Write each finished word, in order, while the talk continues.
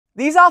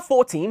These are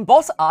 14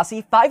 BOSS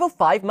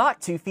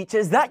RC-505mkii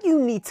features that you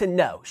need to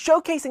know,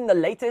 showcasing the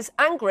latest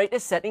and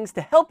greatest settings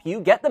to help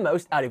you get the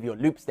most out of your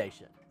loop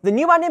station. The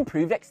new and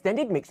improved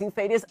extended mixing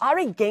faders are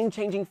a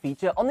game-changing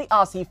feature on the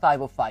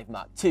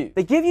RC-505mkii.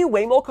 They give you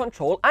way more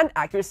control and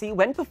accuracy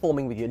when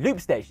performing with your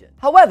loop station.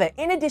 However,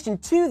 in addition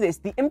to this,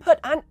 the input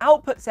and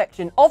output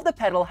section of the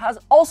pedal has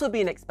also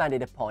been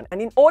expanded upon,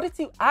 and in order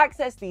to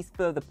access these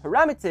further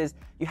parameters,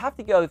 you have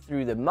to go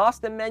through the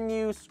master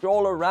menu,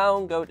 scroll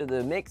around, go to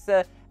the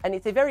mixer, and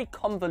it's a very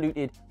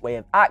convoluted way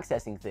of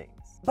accessing things.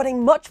 But a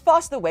much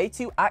faster way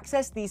to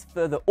access these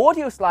further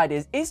audio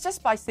sliders is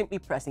just by simply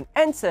pressing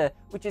enter,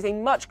 which is a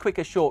much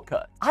quicker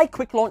shortcut. I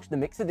quick launch the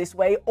mixer this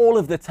way all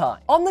of the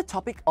time. On the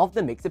topic of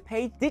the mixer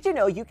page, did you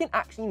know you can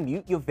actually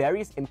mute your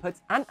various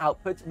inputs and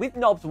outputs with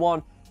knobs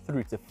 1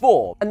 through to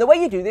 4? And the way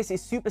you do this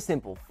is super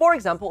simple. For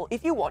example,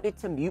 if you wanted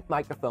to mute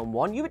microphone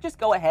 1, you would just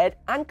go ahead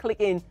and click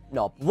in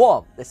knob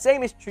 1. The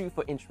same is true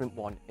for instrument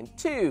 1 and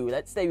 2.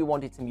 Let's say we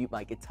wanted to mute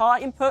my guitar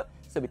input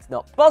so it's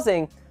not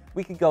buzzing.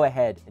 We could go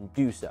ahead and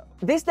do so.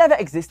 This never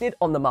existed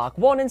on the Mark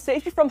I and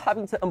saves you from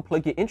having to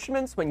unplug your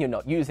instruments when you're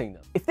not using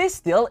them. If this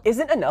still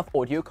isn't enough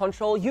audio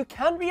control, you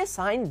can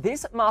reassign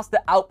this master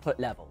output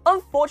level.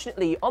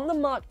 Unfortunately, on the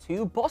Mark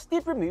II, BOSS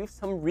did remove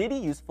some really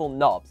useful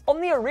knobs.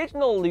 On the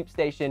original loop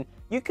station,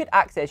 you could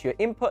access your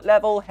input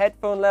level,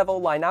 headphone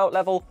level, line out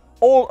level,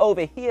 all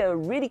over here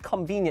really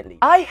conveniently.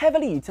 I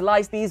heavily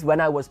utilized these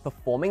when I was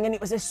performing, and it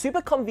was a super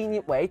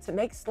convenient way to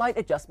make slight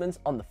adjustments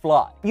on the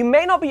fly. You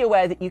may not be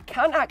aware that you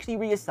can actually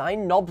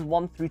reassign knobs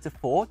 1 through to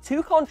 4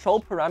 to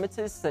control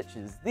parameters such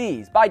as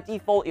these. By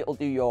default, it'll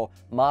do your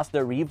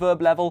master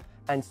reverb level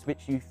and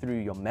switch you through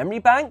your memory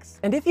banks.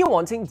 And if you're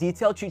wanting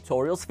detailed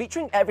tutorials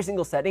featuring every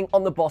single setting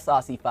on the BOSS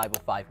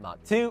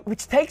RC-505mkii,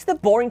 which takes the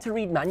boring to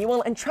read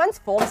manual and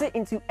transforms it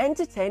into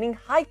entertaining,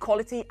 high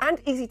quality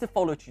and easy to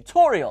follow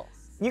tutorials,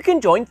 you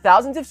can join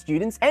thousands of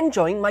students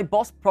enjoying my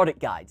BOSS product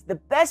guides, the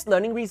best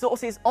learning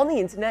resources on the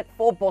internet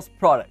for BOSS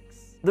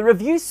products. The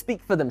reviews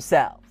speak for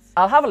themselves.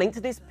 I'll have a link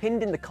to this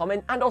pinned in the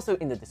comment and also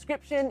in the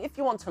description if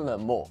you want to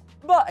learn more.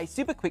 But a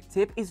super quick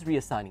tip is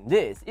reassigning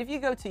this. If you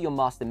go to your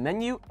master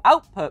menu,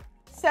 output,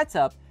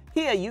 setup,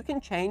 here you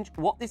can change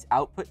what this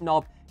output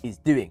knob is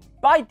doing.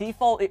 By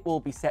default, it will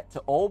be set to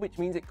all, which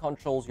means it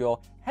controls your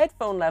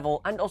headphone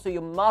level and also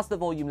your master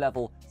volume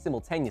level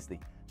simultaneously.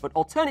 But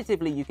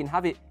alternatively, you can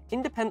have it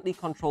independently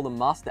control the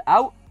master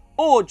out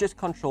or just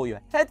control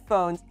your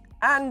headphones,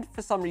 and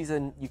for some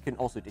reason, you can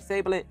also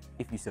disable it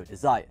if you so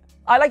desire.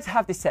 I like to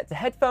have this set to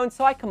headphones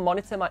so I can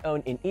monitor my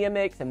own in-ear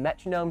mix and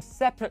metronome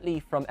separately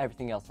from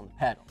everything else on the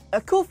pedal.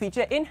 A cool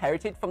feature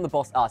inherited from the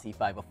BOSS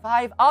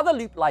RC-505 are the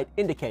loop light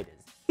indicators.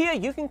 Here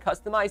you can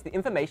customize the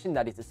information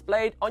that is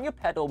displayed on your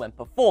pedal when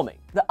performing.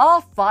 There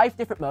are 5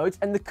 different modes,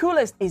 and the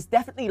coolest is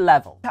definitely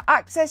level. To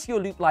access your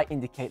loop light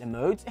indicator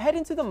modes, head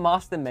into the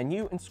master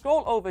menu and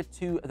scroll over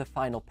to the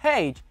final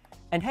page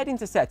and head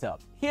into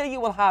setup. Here you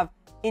will have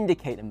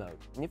indicator mode.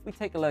 And if we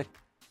take a look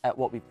at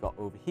what we've got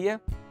over here,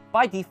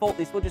 by default,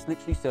 this will just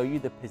literally show you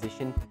the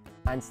position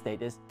and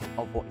status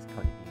of what is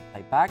currently being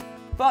played back.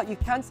 But you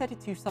can set it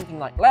to something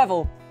like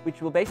level,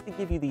 which will basically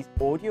give you these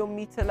audio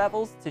meter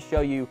levels to show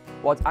you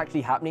what's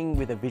actually happening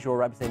with a visual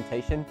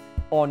representation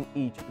on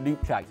each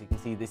loop track. So you can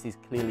see this is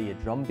clearly a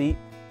drum beat,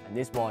 and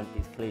this one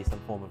is clearly some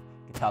form of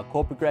guitar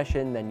chord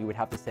progression. Then you would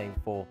have the same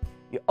for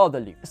your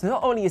other loop. So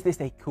not only is this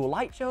a cool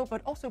light show,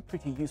 but also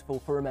pretty useful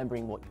for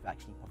remembering what you've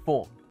actually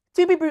performed.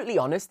 To be brutally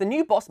honest, the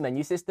new BOSS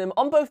menu system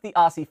on both the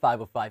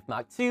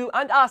RC-505mkii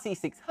and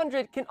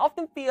RC-600 can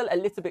often feel a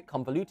little bit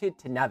convoluted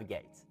to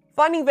navigate.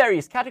 Finding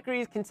various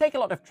categories can take a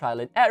lot of trial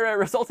and error,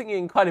 resulting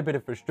in quite a bit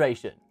of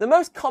frustration. The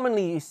most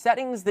commonly used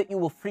settings that you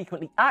will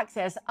frequently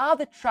access are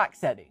the track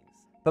settings.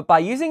 But by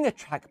using the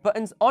track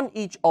buttons on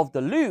each of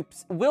the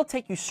loops, will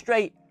take you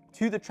straight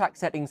to the track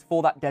settings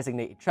for that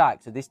designated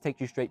track. So this takes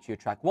you straight to your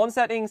track 1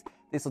 settings,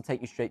 this will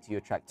take you straight to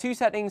your track 2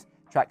 settings,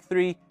 track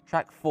 3,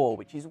 track 4,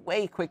 which is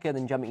way quicker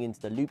than jumping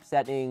into the loop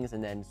settings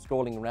and then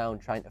scrolling around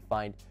trying to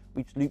find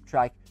which loop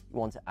track you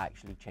want to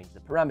actually change the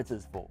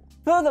parameters for.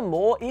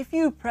 Furthermore, if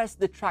you press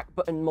the track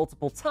button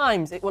multiple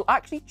times, it will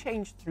actually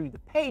change through the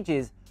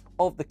pages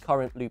of the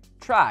current loop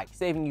track,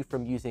 saving you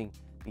from using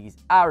these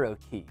arrow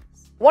keys.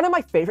 One of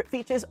my favorite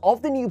features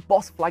of the new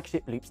BOSS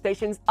flagship loop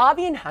stations are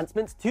the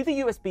enhancements to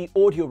the USB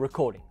audio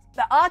recordings.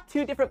 There are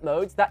 2 different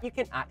modes that you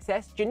can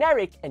access,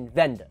 generic and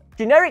vendor.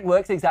 Generic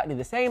works exactly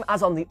the same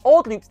as on the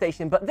old loop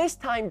station, but this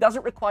time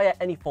doesn't require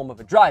any form of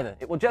a driver.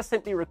 It will just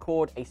simply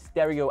record a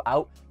stereo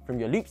out from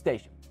your loop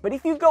station. But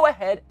if you go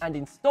ahead and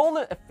install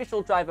the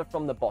official driver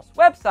from the BOSS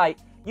website,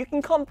 you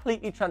can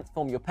completely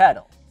transform your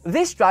pedal.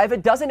 This driver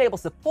does enable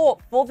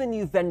support for the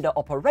new vendor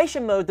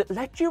operation mode that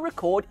lets you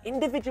record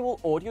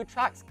individual audio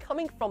tracks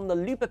coming from the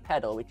looper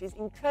pedal, which is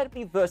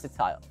incredibly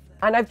versatile.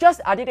 And I've just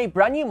added a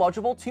brand new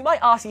module to my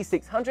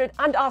RC-600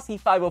 and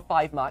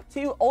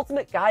RC-505mkii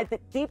Ultimate Guide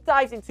that deep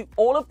dives into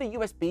all of the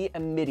USB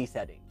and MIDI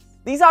settings.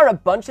 These are a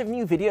bunch of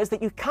new videos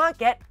that you can't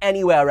get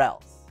anywhere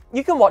else.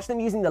 You can watch them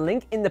using the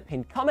link in the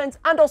pinned comment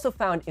and also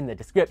found in the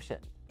description.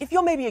 If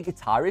you're maybe a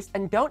guitarist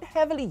and don't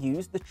heavily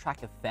use the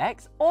track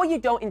effects, or you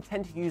don't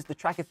intend to use the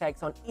track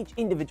effects on each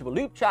individual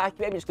loop track,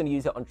 you're maybe just going to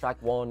use it on track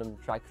 1 and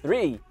track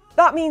 3.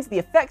 That means the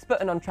effects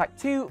button on track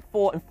 2,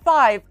 4, and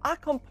 5 are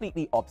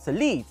completely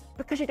obsolete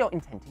because you don't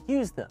intend to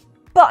use them.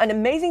 But an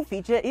amazing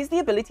feature is the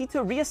ability to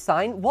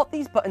reassign what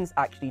these buttons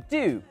actually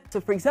do. So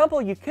for example,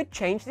 you could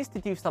change this to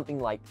do something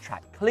like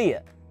track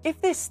clear.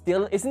 If this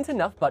still isn't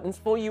enough buttons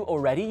for you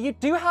already, you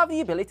do have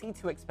the ability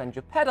to expand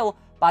your pedal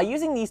by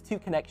using these two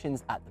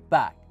connections at the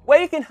back,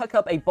 where you can hook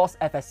up a BOSS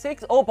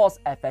FS6 or BOSS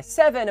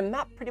FS7 and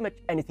map pretty much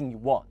anything you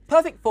want.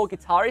 Perfect for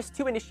guitarists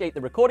to initiate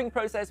the recording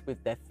process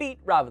with their feet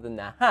rather than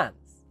their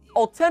hands.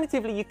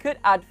 Alternatively, you could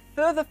add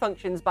further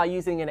functions by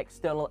using an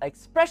external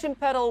expression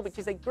pedal, which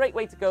is a great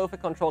way to go for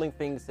controlling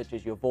things such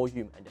as your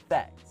volume and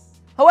effects.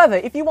 However,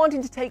 if you're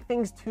wanting to take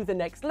things to the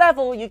next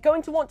level, you're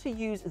going to want to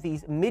use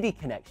these MIDI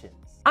connections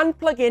and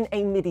plug in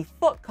a MIDI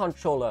foot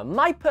controller.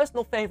 My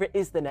personal favorite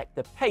is the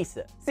Nectar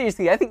Pacer.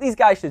 Seriously, I think these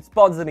guys should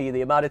sponsor me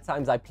the amount of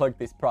times I plug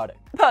this product.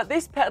 But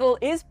this pedal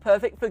is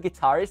perfect for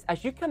guitarists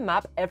as you can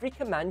map every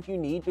command you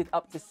need with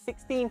up to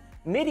 16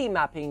 MIDI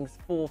mappings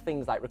for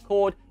things like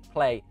record,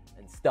 play,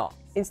 and stop,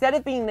 instead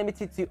of being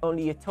limited to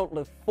only a total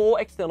of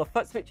 4 external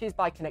foot switches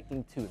by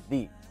connecting 2 of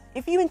these.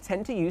 If you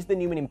intend to use the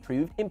new and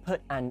improved input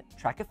and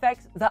track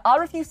effects, there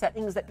are a few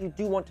settings that you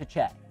do want to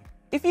check.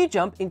 If you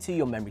jump into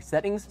your memory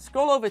settings,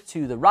 scroll over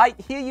to the right,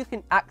 here you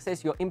can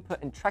access your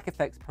input and track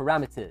effects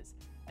parameters.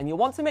 And you'll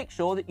want to make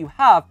sure that you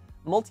have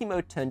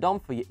multi-mode turned on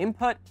for your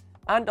input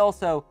and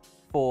also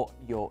for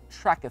your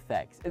track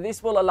effects.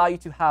 This will allow you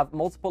to have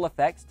multiple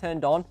effects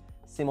turned on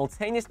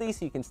simultaneously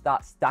so you can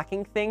start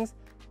stacking things.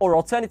 Or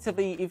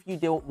alternatively, if you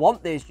don't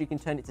want this, you can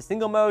turn it to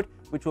single mode,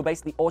 which will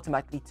basically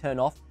automatically turn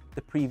off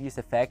the previous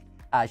effect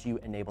as you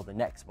enable the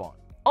next one.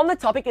 On the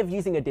topic of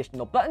using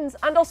additional buttons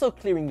and also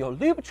clearing your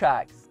loop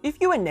tracks, if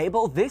you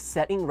enable this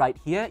setting right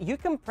here, you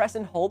can press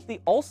and hold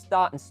the Alt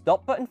Start and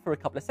Stop button for a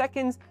couple of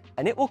seconds,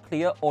 and it will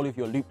clear all of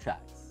your loop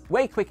tracks.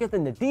 Way quicker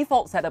than the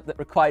default setup that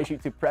requires you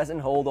to press and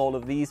hold all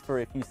of these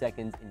for a few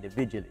seconds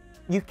individually.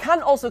 You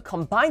can also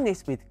combine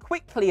this with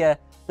Quick Clear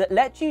that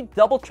lets you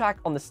double track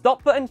on the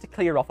Stop button to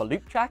clear off a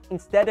loop track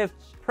instead of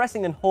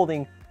pressing and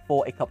holding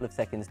for a couple of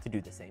seconds to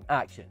do the same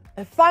action.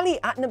 And finally,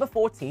 at number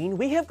 14,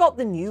 we have got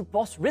the new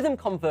BOSS Rhythm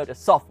Converter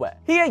software.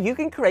 Here you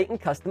can create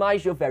and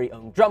customize your very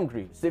own drum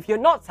grooves. So if you're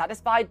not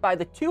satisfied by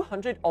the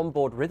 200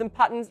 onboard rhythm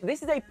patterns,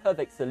 this is a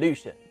perfect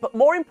solution. But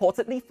more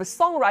importantly, for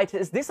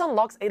songwriters, this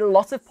unlocks a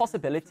lot of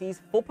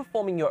possibilities for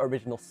performing your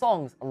original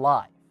songs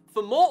live.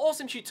 For more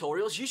awesome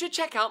tutorials, you should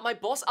check out my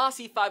BOSS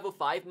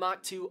RC-505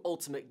 Mark II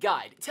Ultimate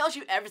Guide. It tells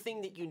you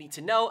everything that you need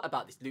to know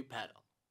about this loop pedal.